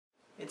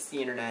It's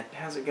the internet.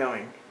 How's it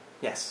going?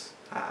 Yes,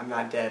 I'm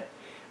not dead.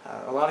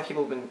 A lot of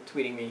people have been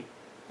tweeting me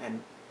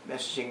and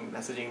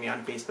messaging me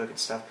on Facebook and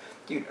stuff.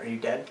 Dude, are you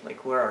dead?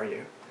 Like, where are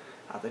you?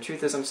 The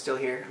truth is, I'm still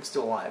here. I'm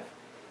still alive.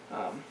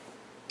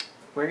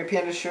 Wearing a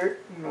panda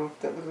shirt. I don't know if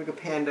that looks like a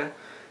panda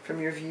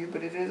from your view,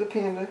 but it is a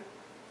panda.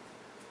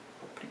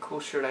 Pretty cool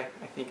shirt. I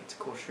think it's a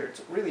cool shirt.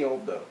 It's really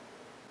old though.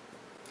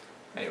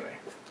 Anyway,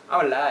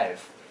 I'm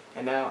alive.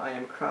 And now I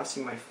am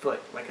crossing my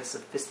foot like a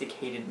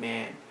sophisticated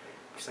man.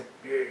 Just like,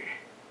 ugh,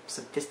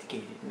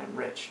 sophisticated and I'm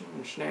rich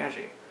and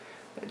snazzy.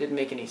 That didn't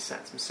make any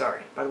sense. I'm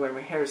sorry. By the way,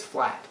 my hair is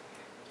flat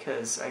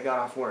because I got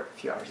off work a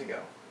few hours ago.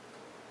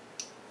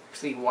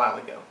 Actually, a while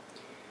ago.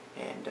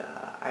 And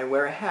I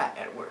wear a hat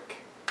at work.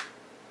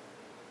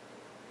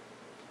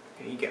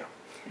 There you go.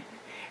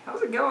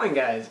 How's it going,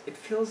 guys? It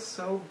feels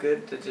so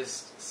good to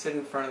just sit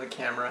in front of the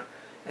camera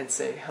and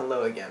say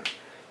hello again.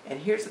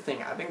 And here's the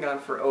thing. I've been gone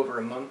for over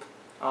a month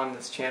on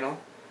this channel.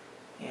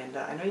 And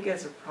I know you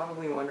guys are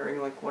probably wondering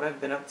like what I've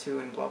been up to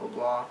and blah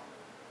blah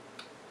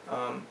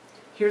blah.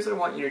 Here's what I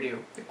want you to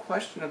do. The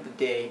question of the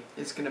day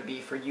is going to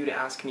be for you to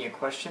ask me a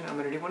question. I'm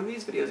going to do one of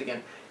these videos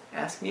again.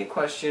 Ask me a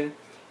question,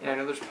 and I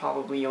know there's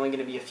probably only going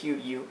to be a few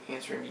of you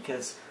answering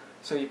because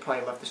so you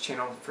probably left this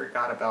channel,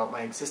 forgot about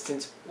my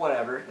existence,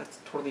 whatever. That's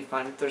totally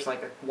fine. If there's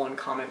like one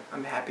comment,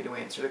 I'm happy to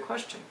answer the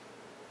question.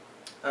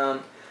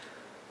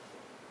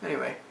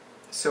 Anyway,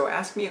 so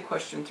ask me a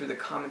question through the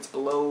comments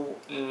below,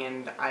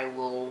 and I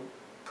will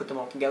put them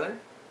all together,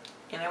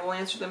 and I will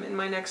answer them in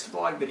my next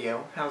vlog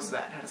video. How's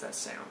that? How does that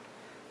sound?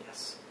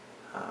 Yes.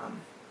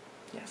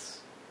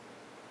 Yes.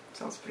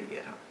 Sounds pretty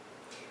good, huh?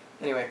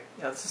 Anyway,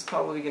 yeah, this is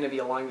probably going to be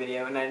a long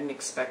video, and I didn't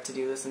expect to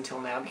do this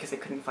until now because I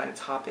couldn't find a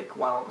topic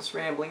while I was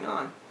rambling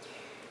on.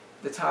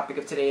 The topic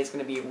of today is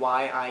going to be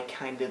why I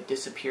kind of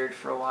disappeared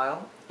for a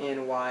while,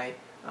 and why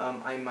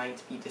I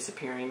might be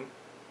disappearing,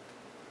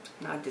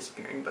 not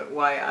disappearing, but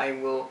why I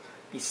will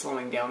be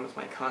slowing down with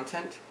my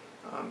content,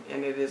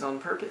 and it is on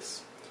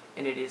purpose,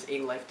 and it is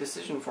a life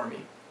decision for me.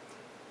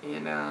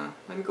 And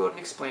let me go ahead and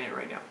explain it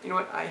right now. You know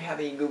what? I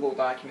have a Google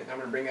document that I'm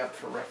going to bring up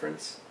for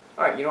reference.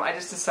 Alright, you know, I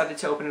just decided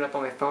to open it up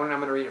on my phone, and I'm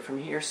going to read it from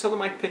here so the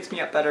mic picks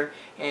me up better,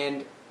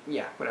 and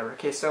yeah, whatever.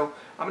 Okay, so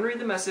I'm going to read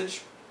the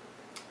message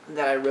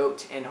that I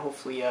wrote, and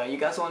hopefully you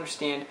guys will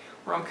understand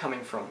where I'm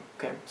coming from.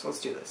 Okay, so let's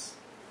do this.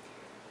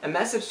 A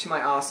message to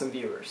my awesome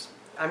viewers.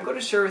 I'm going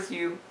to share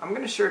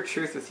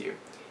truth with you,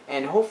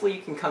 and hopefully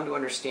you can come to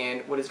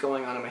understand what is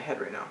going on in my head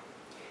right now.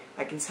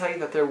 I can tell you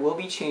that there will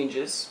be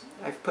changes.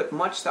 I've put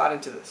much thought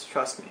into this,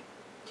 trust me.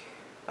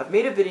 I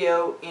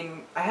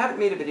haven't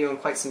made a video in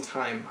quite some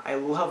time. I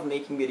love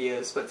making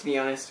videos, but to be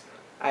honest,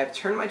 I have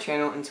turned my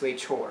channel into a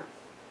chore,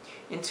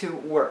 into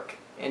work,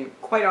 and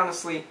quite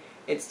honestly,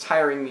 it's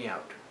tiring me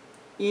out.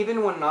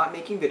 Even when not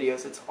making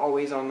videos, it's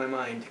always on my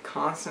mind,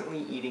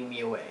 constantly eating me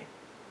away.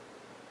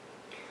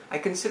 I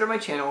consider my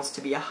channels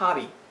to be a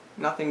hobby,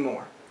 nothing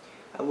more.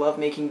 I love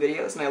making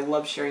videos and I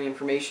love sharing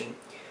information.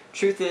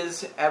 Truth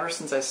is, ever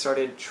since I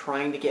started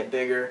trying to get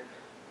bigger,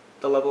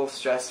 the level of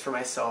stress for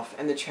myself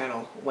and the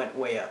channel went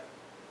way up.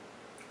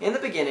 In the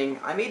beginning,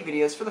 I made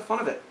videos for the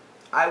fun of it.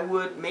 I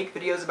would make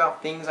videos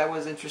about things I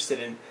was interested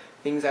in,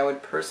 things I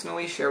would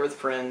personally share with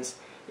friends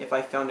if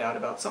I found out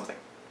about something.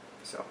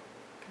 So,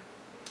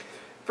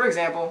 for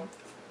example,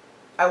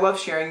 I love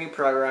sharing new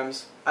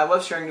programs. I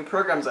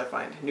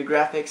find, new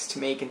graphics to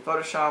make in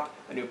Photoshop,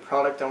 a new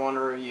product I want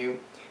to review.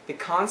 The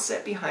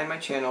concept behind my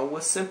channel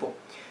was simple.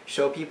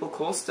 Show people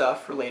cool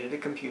stuff related to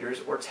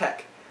computers or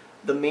tech.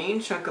 The main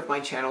chunk of my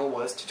channel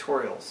was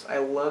tutorials. I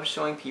love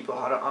showing people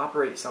how to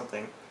operate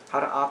something, how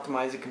to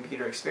optimize a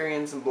computer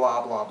experience, and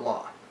blah blah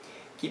blah.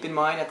 Keep in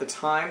mind, at the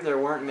time, there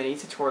weren't many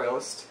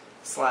tutorialists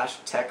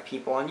 / tech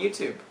people on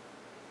YouTube.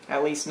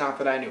 At least not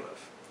that I knew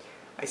of.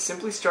 I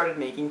simply started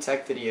making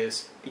tech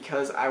videos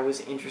because I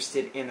was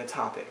interested in the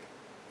topic.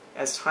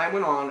 As time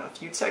went on, a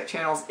few tech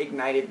channels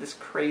ignited this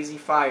crazy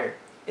fire.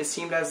 It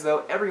seemed as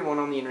though everyone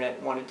on the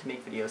internet wanted to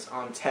make videos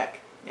on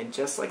tech, and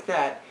just like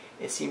that,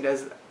 it seemed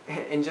as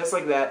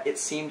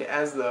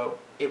though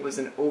it was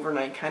an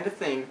overnight kind of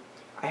thing.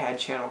 I had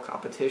channel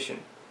competition,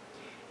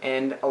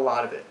 and a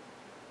lot of it.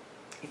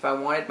 If I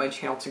wanted my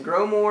channel to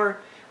grow more,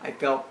 I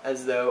felt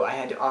as though I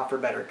had to offer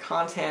better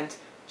content,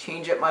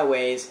 change up my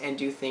ways, and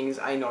do things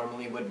I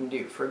normally wouldn't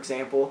do. For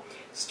example,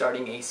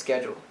 starting a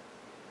schedule.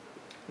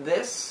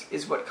 This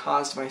is what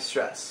caused my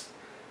stress.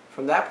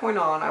 From that point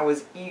on, I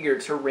was eager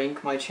to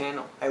rank my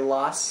channel. I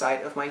lost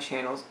sight of my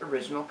channel's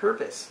original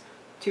purpose,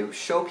 to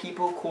show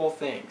people cool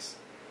things.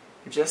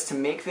 Just to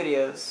make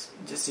videos,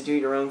 just to do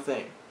your own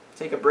thing.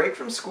 Take a break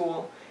from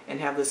school and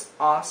have this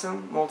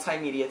awesome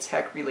multimedia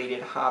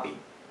tech-related hobby.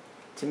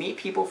 To meet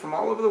people from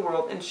all over the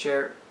world and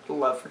share the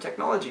love for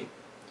technology.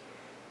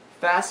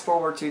 Fast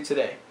forward to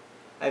today.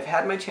 I've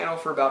had my channel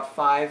for about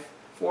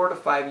 4 to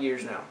 5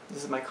 years now.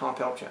 This is my comp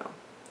help channel.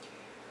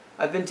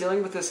 I've been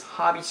dealing with this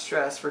hobby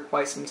stress for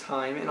quite some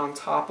time, and on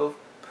top of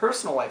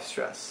personal life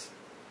stress.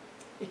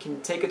 It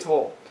can take a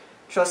toll.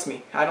 Trust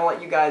me, I don't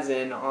let you guys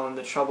in on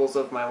the troubles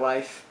of my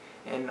life,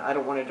 and I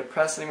don't want to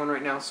depress anyone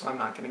right now, so I'm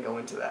not going to go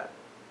into that.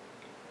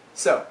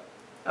 So,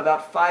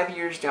 about 5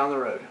 years down the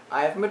road,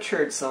 I have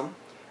matured some.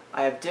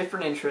 I have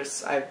different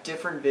interests. I have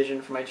different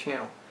vision for my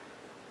channel.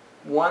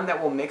 One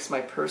that will mix my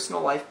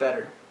personal life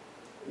better.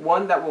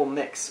 One that will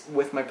mix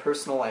with my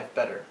personal life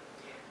better.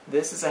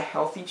 This is a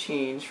healthy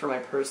change for my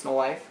personal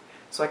life,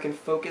 so I can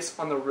focus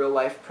on the real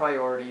life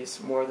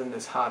priorities more than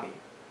this hobby.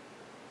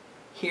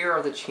 Here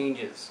are the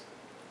changes.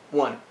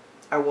 1.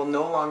 I will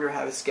no longer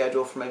have a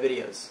schedule for my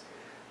videos.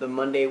 The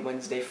Monday,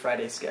 Wednesday,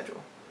 Friday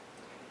schedule.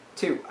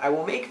 2. I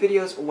will make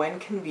videos when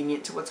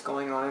convenient to what's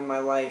going on in my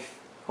life.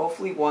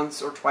 Hopefully once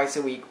or twice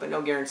a week, but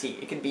no guarantee.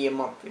 It could be a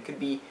month. It could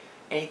be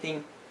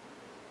anything.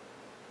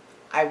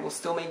 I will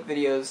still make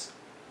videos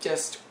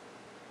just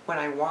when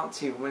I want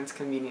to, when it's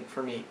convenient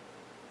for me.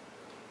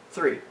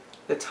 3.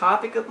 The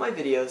topic of my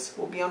videos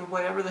will be on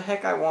whatever the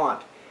heck I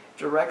want,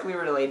 directly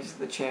related to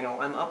the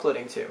channel I'm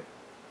uploading to.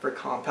 For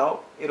Comp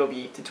Help, it'll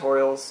be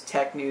tutorials,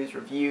 tech news,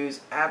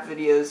 reviews, app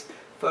videos,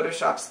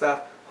 Photoshop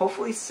stuff,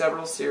 hopefully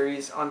several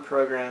series on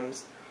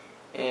programs,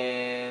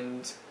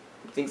 and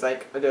things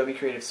like Adobe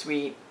Creative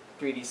Suite,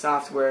 3D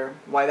software.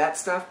 Why that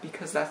stuff?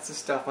 Because that's the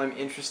stuff I'm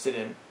interested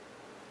in.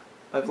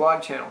 My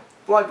vlog channel,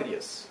 vlog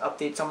videos,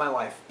 updates on my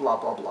life, blah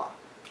blah blah.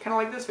 Kind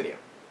of like this video.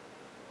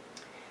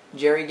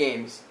 Jerry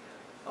Games.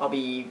 I'll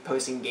be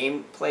posting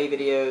gameplay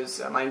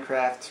videos,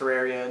 Minecraft,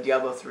 Terraria,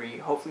 Diablo 3,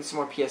 hopefully some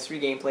more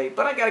PS3 gameplay,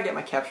 but I gotta get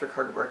my capture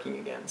card working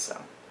again,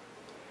 so.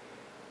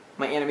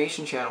 My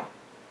animation channel.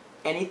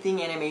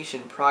 Anything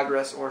animation,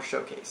 progress, or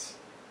showcase.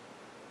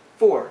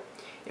 4.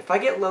 If I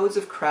get loads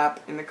of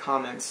crap in the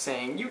comments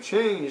saying, you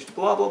changed,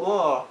 blah blah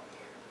blah,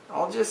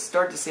 I'll just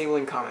start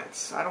disabling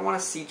comments. I don't want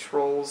to see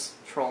trolls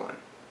trolling.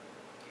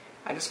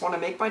 I just want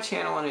to make my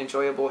channel an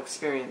enjoyable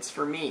experience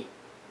for me.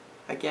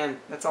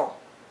 Again, that's all.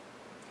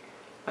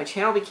 My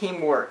channel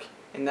became work,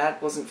 and that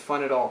wasn't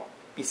fun at all.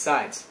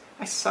 Besides,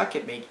 I suck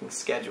at making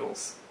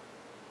schedules.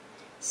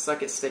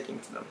 Suck at sticking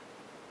to them.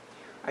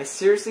 I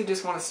seriously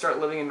just want to start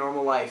living a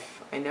normal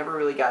life. I never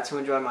really got to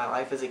enjoy my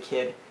life as a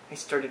kid. I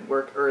started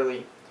work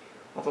early.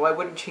 Although I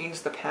wouldn't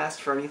change the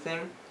past for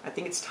anything, I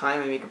think it's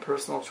time I make a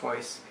personal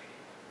choice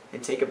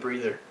and take a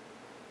breather.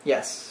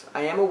 Yes,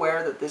 I am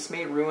aware that this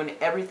may ruin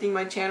everything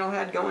my channel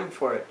had going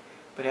for it,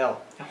 but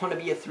hell, I want to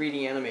be a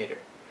 3D animator,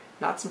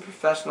 not some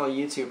professional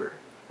YouTuber.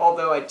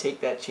 Although I'd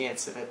take that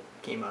chance if it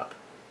came up.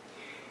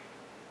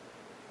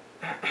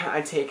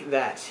 I'd take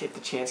that if the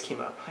chance came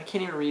up. I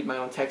can't even read my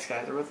own text,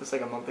 guys. I wrote this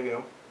like a month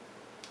ago.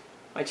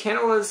 My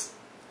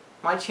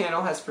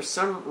channel has for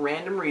some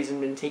random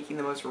reason been taking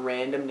the most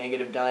random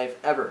negative dive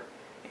ever.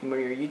 And when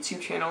your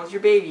YouTube channel is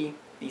your baby,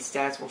 these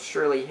stats will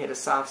surely hit a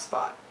soft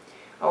spot.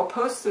 I'll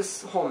post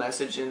this whole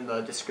message in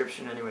the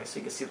description anyway, so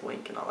you can see the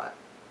link and all that.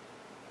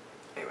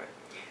 Anyway,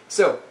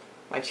 so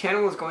my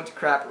channel is going to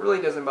crap. Really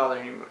doesn't bother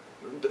anymore.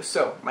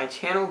 So, my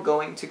channel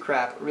going to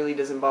crap really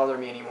doesn't bother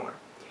me anymore.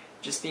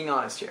 Just being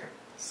honest here.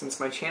 Since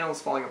my channel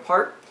is falling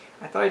apart,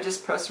 I thought I'd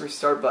just press the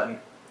restart button.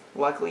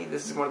 Luckily,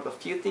 this is one of the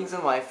few things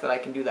in life that I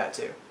can do that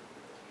to.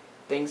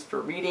 Thanks for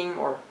reading,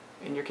 or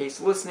in your case,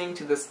 listening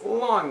to this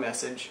long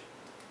message,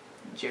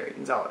 Jerry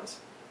Gonzalez.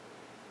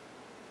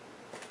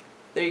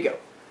 There you go.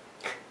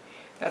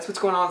 That's what's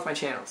going on with my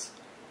channels.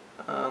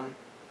 I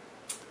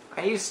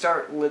need to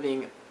start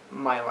living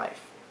my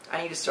life.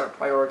 I need to start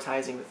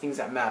prioritizing the things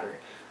that matter.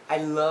 I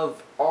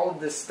love all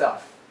of this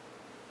stuff.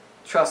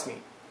 Trust me,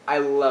 I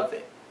love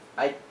it.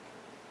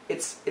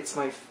 It's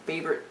my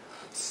favorite.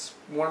 It's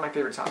one of my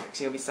favorite topics.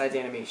 You know, besides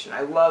animation,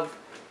 I love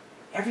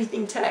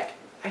everything tech.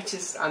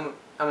 I'm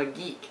a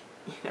geek.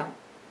 You know,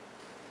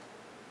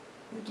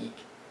 I'm a geek.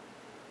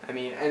 I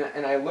mean,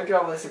 and I look at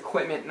all this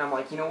equipment and I'm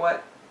like, you know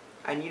what?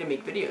 I need to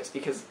make videos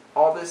because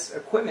all this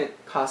equipment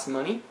costs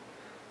money,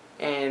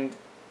 and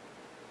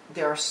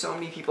there are so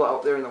many people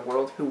out there in the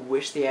world who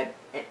wish they had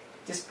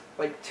just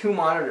like 2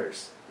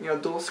 monitors, you know,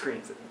 dual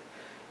screens,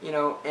 you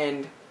know,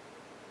 and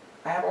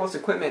I have all this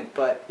equipment,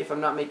 but if I'm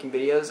not making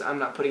videos, I'm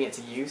not putting it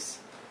to use,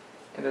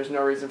 and there's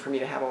no reason for me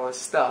to have all this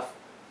stuff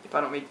if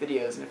I don't make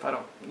videos and if I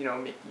don't, you know,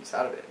 make use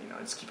out of it, you know, I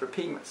just keep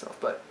repeating myself.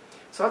 But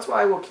so that's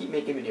why I will keep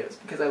making videos,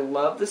 because I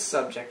love the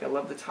subject, I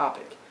love the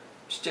topic.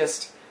 It's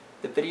just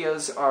the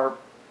videos are,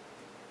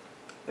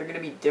 they're going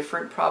to be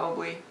different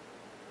probably,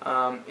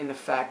 in the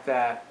fact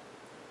that,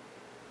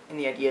 in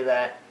the idea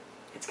that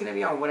it's going to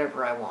be on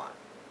whatever I want,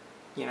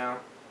 you know.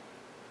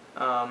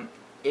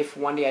 If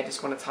one day I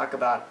just want to talk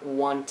about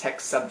one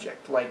tech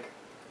subject, like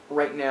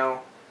right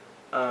now,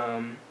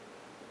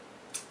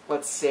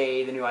 let's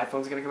say the new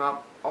iPhone's going to come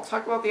out, I'll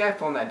talk about the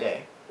iPhone that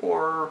day.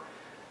 Or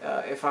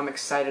if I'm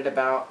excited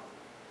about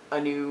a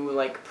new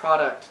like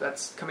product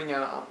that's coming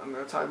out, I'm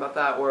going to talk about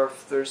that. Or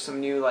if there's some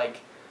new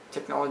like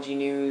technology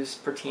news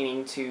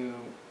pertaining to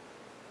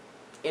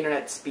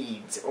internet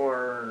speeds,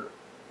 or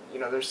you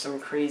know, there's some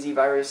crazy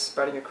virus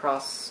spreading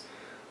across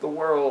the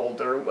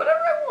world, or whatever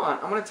I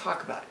want, I'm going to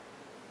talk about it.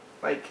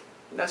 Like,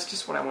 that's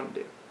just what I want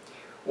to do.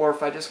 Or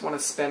if I just want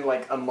to spend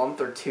like a month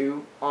or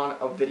 2 on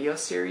a video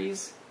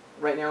series,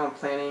 right now I'm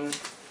planning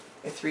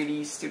a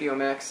 3D Studio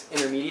Max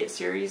intermediate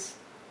series,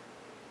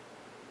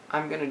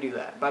 I'm going to do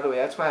that. By the way,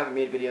 that's why I haven't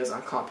made videos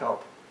on Comp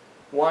Help.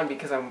 One,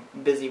 because I'm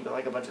busy with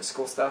like a bunch of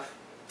school stuff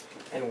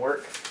and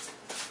work.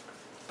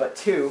 But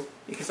two,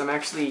 because I'm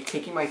actually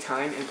taking my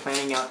time and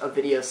planning out a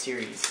video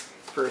series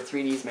for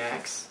 3ds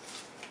Max.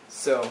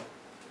 So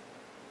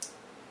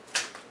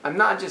I'm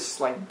not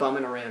just like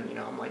bumming around, you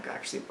know, I'm like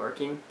actually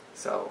working.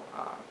 So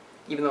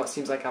even though it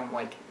seems like I'm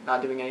like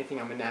not doing anything,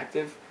 I'm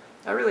inactive,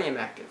 I really am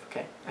active,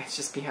 okay? It's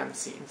just behind the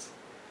scenes.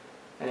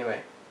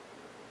 Anyway,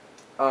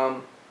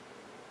 yeah,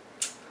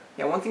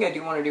 one thing I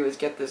do want to do is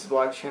get this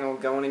vlog channel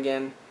going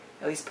again.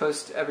 At least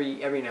post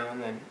every now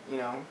and then, you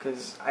know,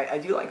 because I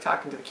do like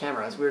talking to the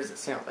camera, as weird as it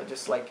sounds. I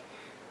just like,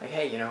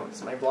 hey, you know, this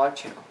is my vlog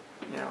channel.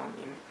 You know, I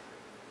mean,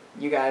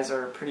 you guys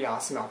are pretty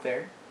awesome out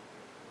there.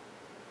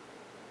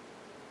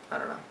 I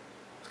don't know.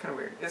 It's kind of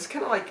weird. It's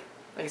kind of like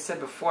I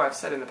said before, I've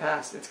said in the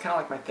past, it's kind of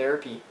like my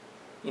therapy,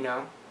 you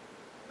know.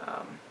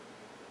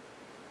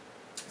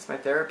 It's my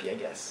therapy, I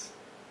guess.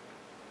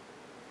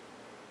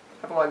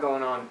 I have a lot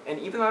going on, and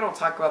even though I don't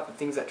talk about the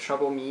things that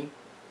trouble me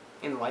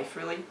in life,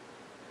 really,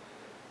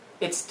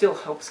 it still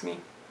helps me.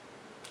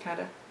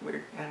 Kinda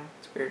weird. I don't know.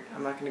 It's weird.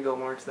 I'm not gonna go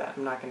more into that.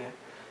 I'm not gonna.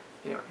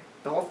 Anyway,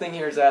 the whole thing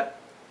here is that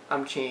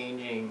I'm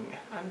changing.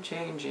 I'm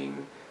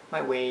changing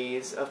my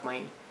ways of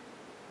my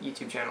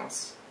YouTube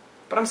channels.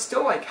 But I'm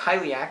still like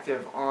highly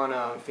active on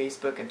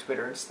Facebook and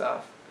Twitter and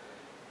stuff.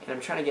 And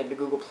I'm trying to get into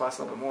Google Plus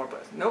a little bit more,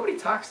 but nobody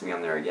talks to me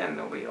on there again.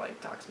 Nobody like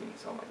talks to me,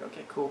 so I'm like,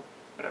 okay, cool,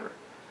 whatever.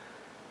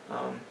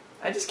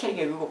 I just can't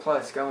get Google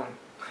Plus going.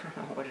 I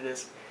don't know what it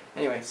is.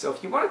 Anyway, so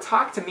if you want to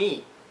talk to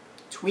me,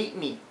 tweet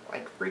me,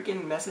 like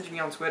freaking message me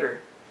on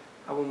Twitter.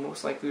 I will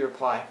most likely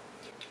reply.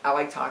 I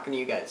like talking to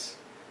you guys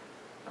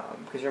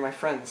because you're my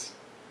friends.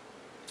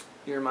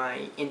 You're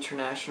my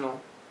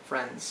international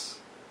friends.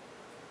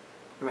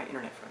 You're my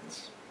internet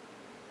friends.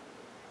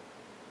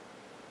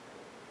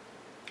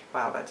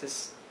 Wow, that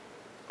just,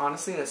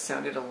 honestly, that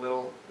sounded a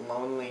little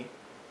lonely.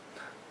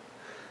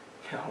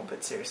 No,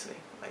 but seriously,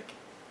 like,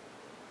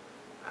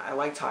 I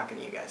like talking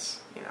to you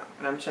guys, you know,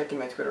 and I'm checking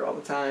my Twitter all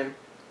the time.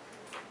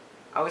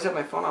 I always have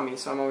my phone on me,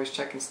 so I'm always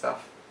checking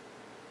stuff.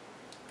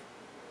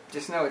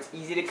 Just know it's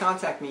easy to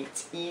contact me.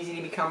 It's easy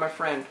to become my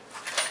friend.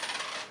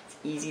 It's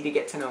easy to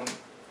get to know me.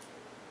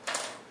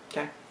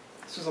 Okay?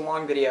 This was a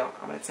long video.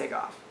 I'm going to take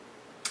off.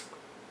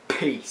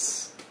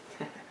 Peace.